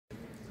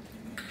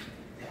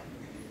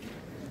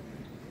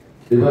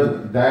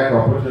even that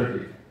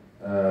opportunity,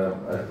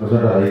 as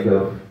President of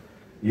ICAF,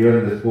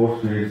 even the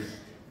sports fields,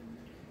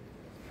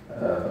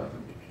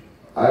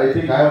 I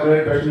think I have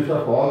made best use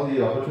of all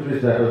the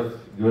opportunities that was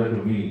given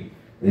to me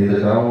in the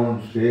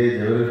ground, stage,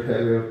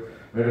 everywhere,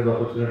 made the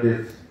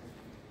opportunities,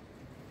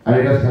 and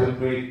it has helped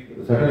me,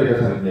 certainly it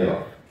has helped me a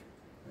lot.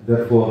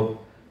 Therefore,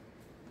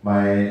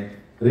 my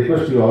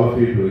request to all of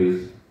you too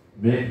is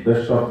make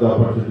best of the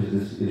opportunities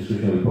this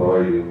institution will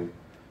provide you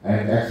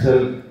and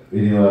excel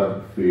in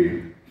your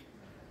field.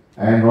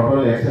 And not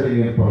only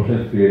excelling in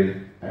professional field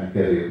and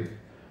career,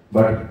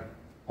 but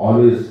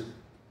always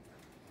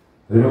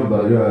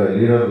remember you are a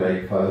leader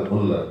like Father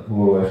Muller,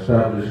 who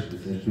established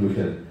this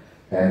institution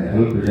and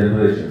helped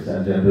generations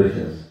and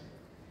generations.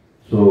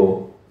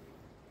 So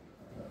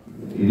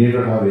you need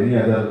not have any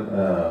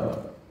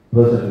other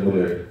person to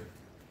emulate.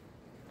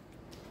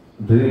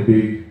 Dream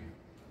big,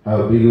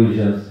 have big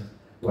visions,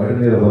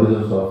 widen your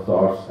horizons of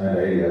thoughts and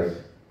ideas,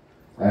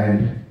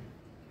 and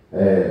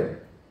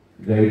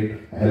guide,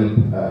 help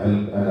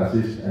and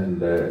assist and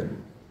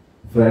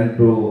friend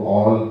to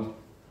all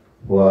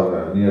who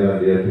are near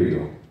and dear to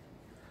you.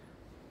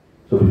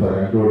 So before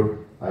I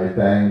conclude, I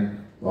thank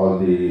all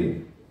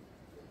the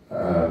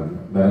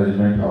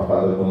management of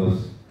Father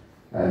Muller's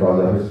and all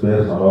the office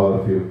bearers and all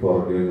of you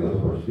for giving us the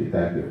opportunity.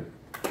 Thank you.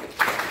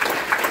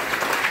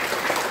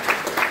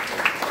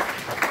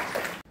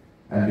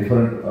 And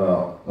different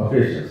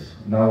occasions.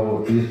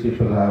 Now these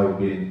people have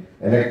been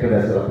elected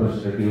as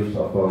representatives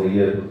of the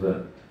year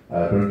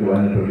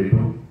 2021 and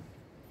 22.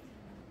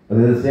 But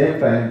at the same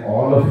time,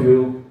 all of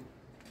you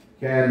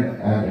can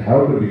and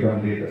have to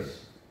become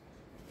leaders.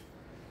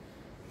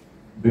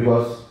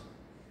 Because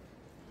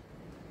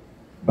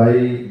by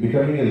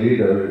becoming a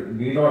leader, you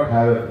need not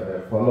have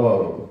a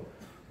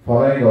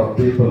following of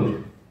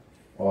people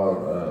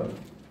or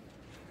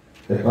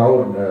a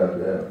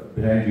crowd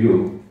behind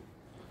you.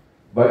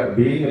 But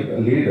being a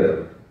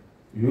leader,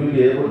 you will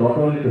be able not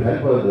only to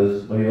help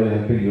others, but you are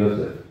helping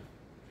yourself.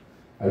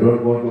 I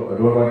don't want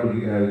to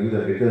give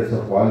the details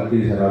of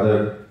qualities and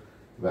other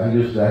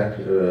values that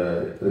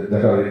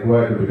are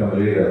required to become a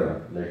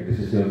leader, like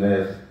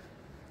decisiveness,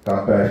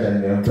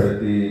 compassion,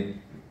 empathy,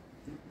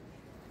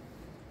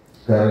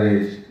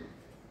 courage.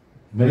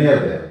 Many are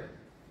there.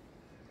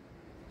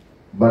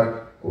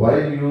 But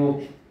while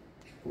you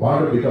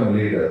want to become a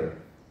leader,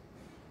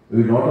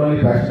 you not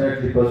only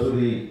passionately pursue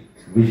the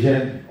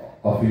vision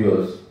of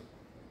yours,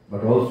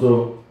 but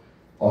also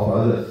of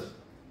others.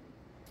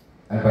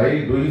 And by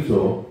doing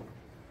so,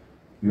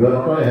 you are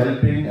not only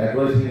helping,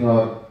 advising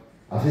or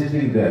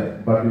assisting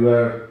them, but you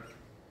are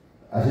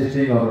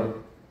assisting or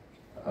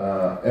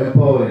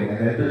empowering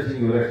and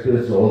enriching your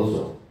experience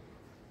also.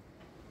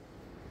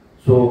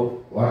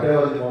 So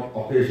whatever the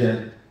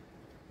occasion,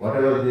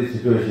 whatever the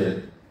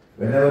situation,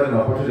 whenever an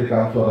opportunity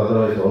comes or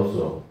otherwise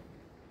also,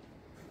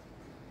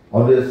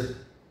 always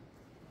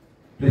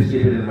please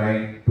keep it in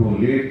mind to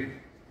lead,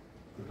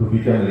 to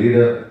become a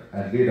leader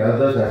and lead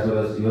others as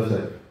well as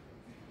yourself.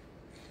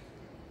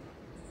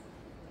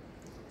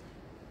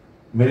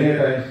 Many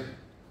times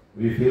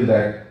we feel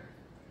that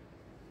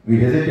we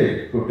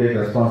hesitate to take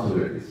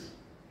responsibilities.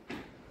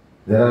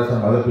 There are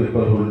some other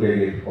people who will take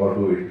it or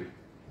do it.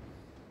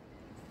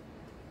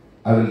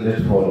 I will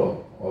just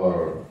follow,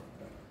 or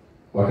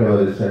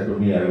whatever is said to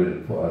me, I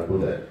will do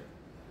that.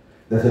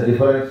 There's a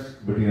difference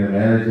between a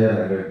manager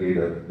and a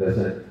leader. There's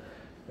a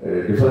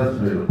difference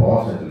between a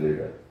boss and a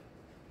leader.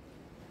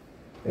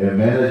 A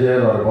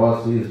manager or a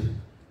boss is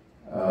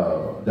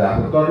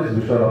the authority is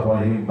bestowed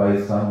upon him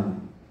by some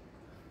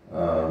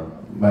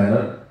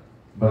manner,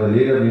 but a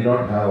leader may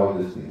not have all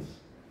these things.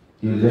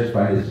 He will just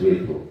find his way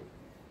through.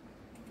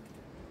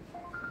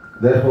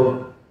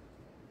 Therefore,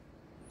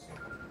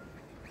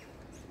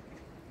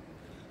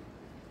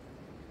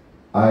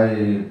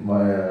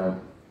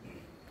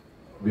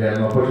 we had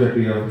an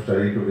opportunity of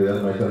studying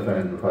together, myself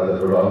and Father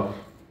Rudolph.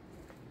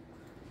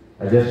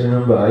 I just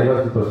remember I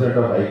was the president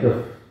of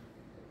ICAF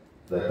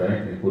that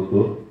time in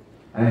Puttur,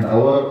 and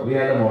we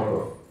had a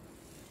motto.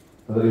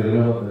 Whether you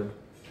remember that?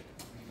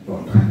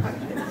 Don't.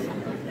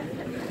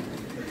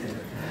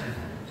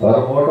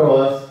 Our motto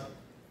was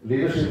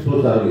leadership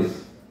through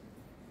service.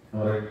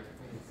 Alright?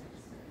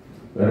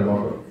 We had a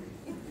motto.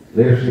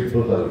 Leadership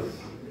through service.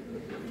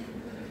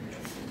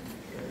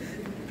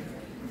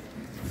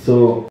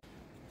 So,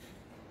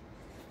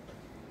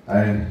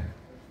 and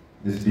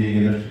this being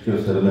an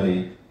institutional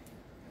ceremony,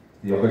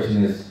 the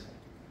occasion is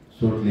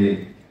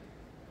suitably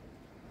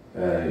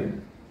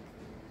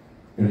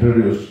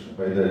introduced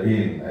by the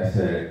Dean as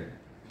a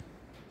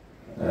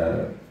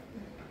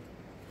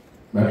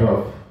matter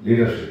of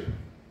leadership.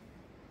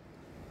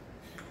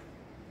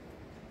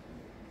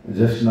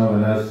 Just now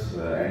when I was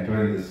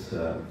entering this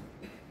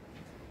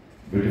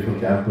beautiful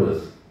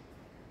campus,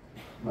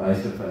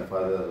 myself and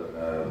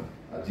Father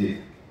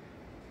Ajit,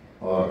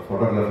 our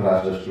photographer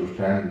asked us to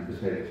stand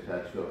beside a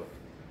statue of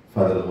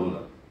Father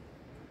Muller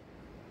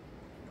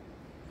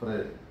for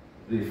a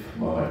brief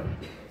moment.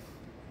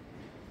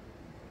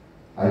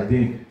 I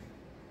think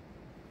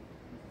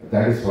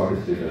that is what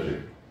is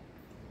leadership.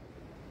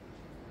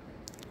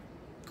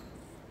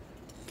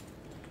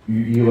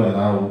 even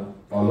now,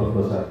 all of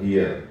us are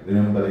here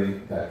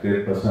remembering that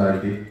great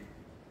personality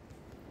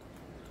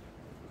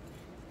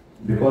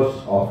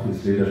because of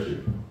his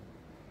leadership.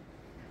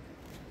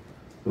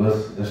 He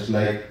was just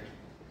like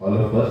all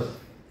of us,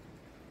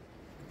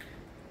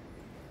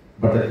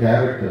 but the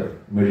character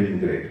made him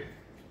great.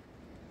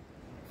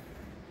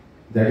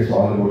 That is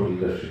all about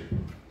leadership.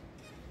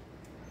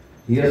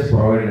 He has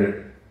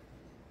provided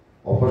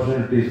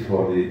opportunities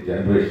for the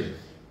generations.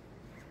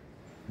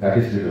 That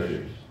is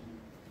leadership.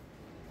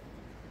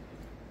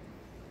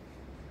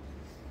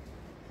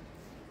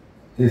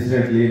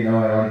 Incidentally,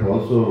 now I want to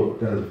also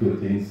tell a few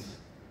things,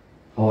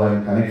 how I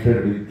am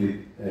connected with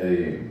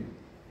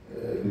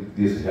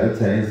these health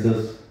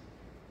sciences,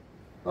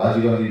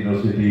 Rajiv Gandhi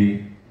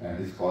University and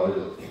this college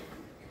also.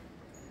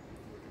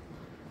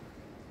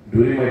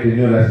 During my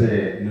tenure as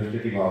a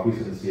investigating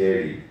officer in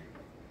CID,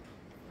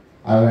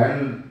 I have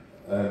handled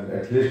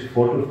at least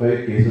 4 to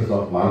 5 cases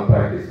of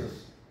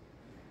malpractices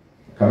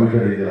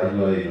committed in the Rajiv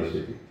Gandhi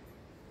University.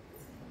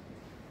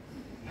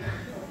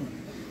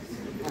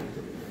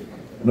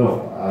 No,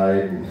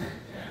 I'm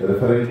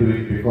referring to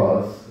it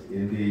because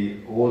in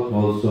the oath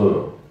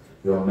also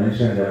you have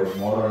mentioned about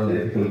moral and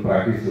ethical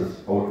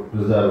practices, how to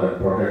preserve and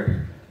protect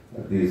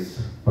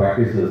these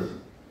practices.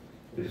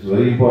 It's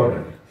very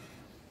important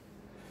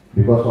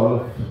because all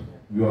of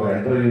you are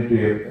entering into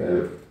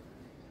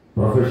a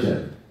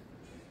profession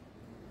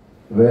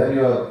where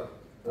you are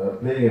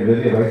playing a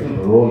very vital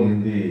role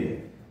in the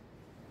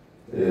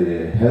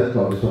health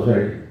of the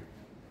society,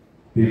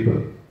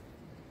 people.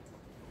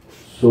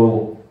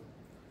 So,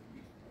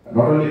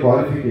 not only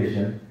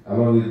qualification,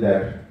 along with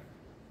that,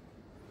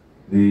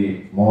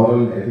 the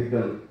moral and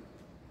ethical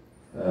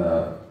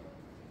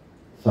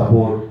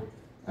support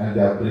and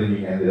the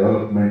upbringing and the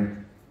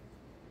development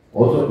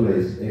also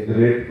plays a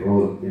great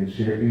role in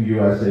shaping you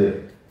as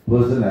a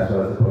person as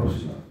well as a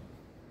professional.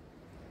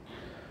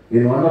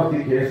 In one of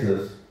the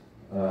cases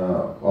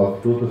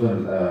of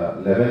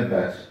 2011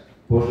 batch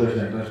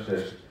post-graduation entrance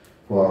test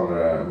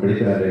for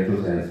medical and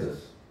dental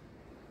sciences,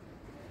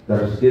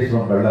 that was a case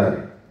from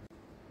Bellary.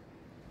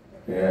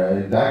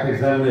 In that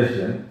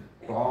examination,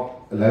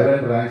 top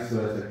 11 ranks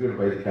were secured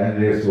by the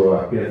candidates who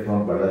appeared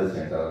from Bellary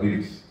Center,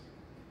 VIMS,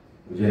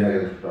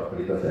 Vijayanagar Institute of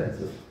Medical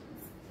Sciences.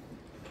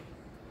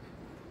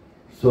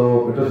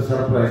 So it was a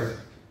surprise.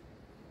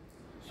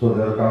 So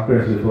there were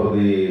complaints before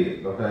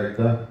the Dr.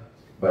 Ekta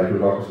by 2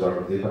 doctors,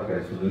 Dr. Deepak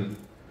and Sunil.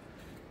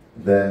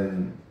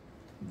 Then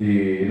the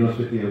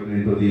university looked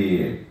into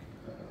the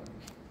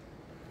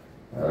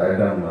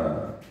random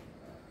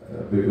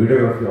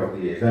videography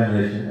of the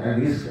examination,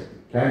 and these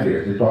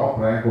candidates, the top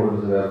rank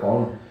holders, were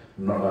found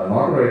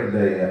not writing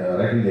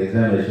the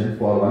examination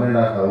for 1.5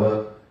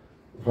 hours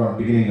from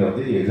beginning of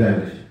the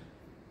examination.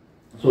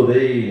 So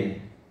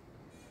they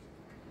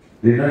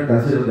did not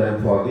consider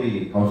them for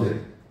the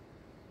counseling.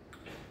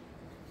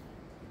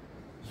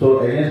 So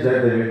against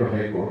that they went to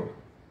High Court,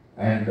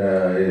 and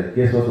a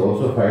case was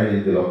also filed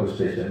in the local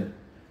station.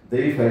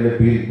 They filed a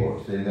P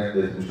report saying that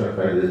there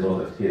is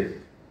no such case.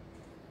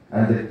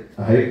 And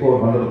the High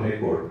Court, Honorable High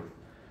Court,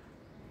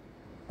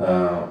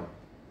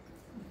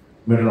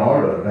 made an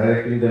order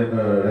directing the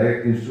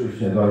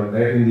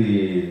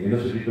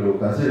university to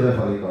consider them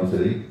for the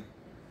counseling,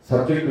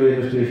 subject to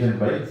investigation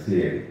by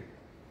CID.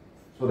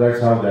 So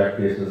that's how that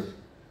case is.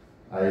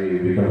 I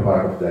become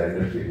part of the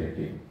investigating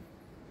team.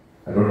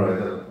 I don't know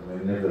whether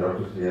many of the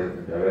doctors here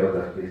are aware of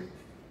that case.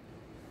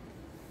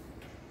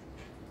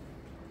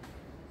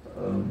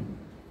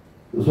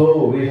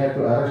 So we had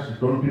to arrest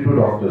 22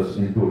 doctors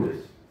in 2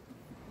 days.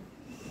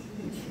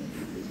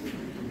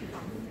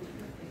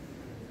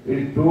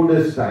 In 2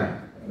 days'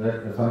 time,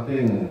 that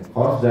something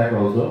caused that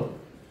also,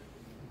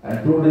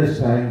 and 2 days'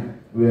 time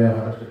we have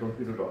arrested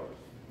 22 doctors.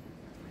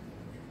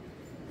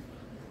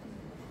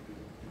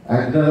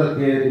 And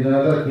in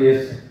another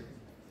case,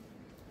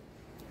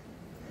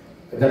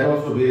 that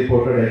also we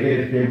reported, again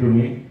it came to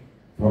me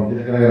from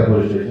the Inaugurated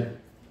police station.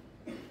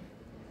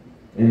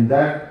 In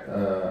that,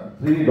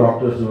 3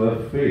 doctors who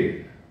were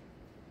failed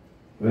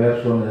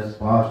were shown as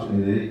passed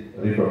in the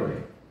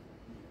reporting.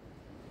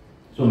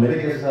 So many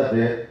cases are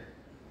there.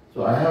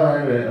 So I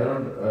have had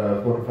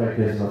around 4 to 5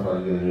 cases of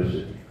Rajiv Gandhi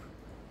University.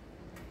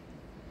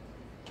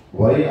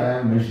 Why I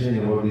am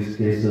mentioning about these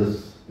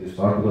cases is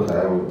not because I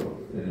have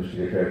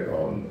investigated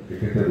or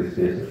detected these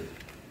cases.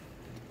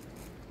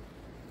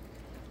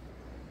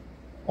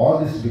 All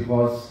this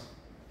because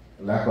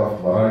lack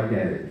of morality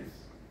and ethics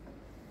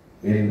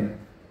in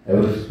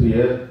every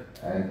sphere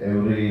and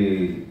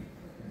every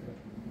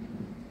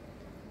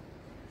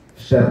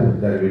step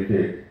that we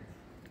take.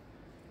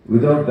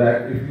 Without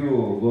that, if you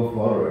go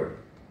forward,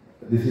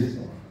 this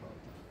will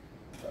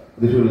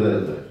be the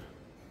result.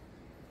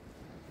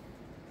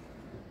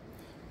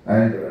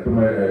 And to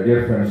my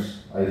dear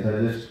friends, I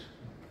suggest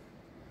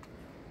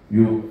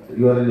you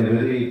are in a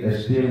very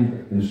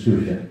esteemed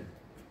institution.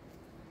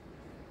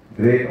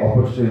 Great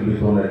opportunity will be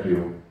thrown at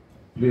you.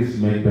 Please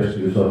make best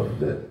use of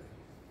them.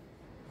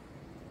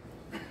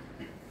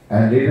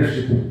 And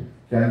leadership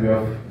can be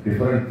of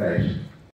different types.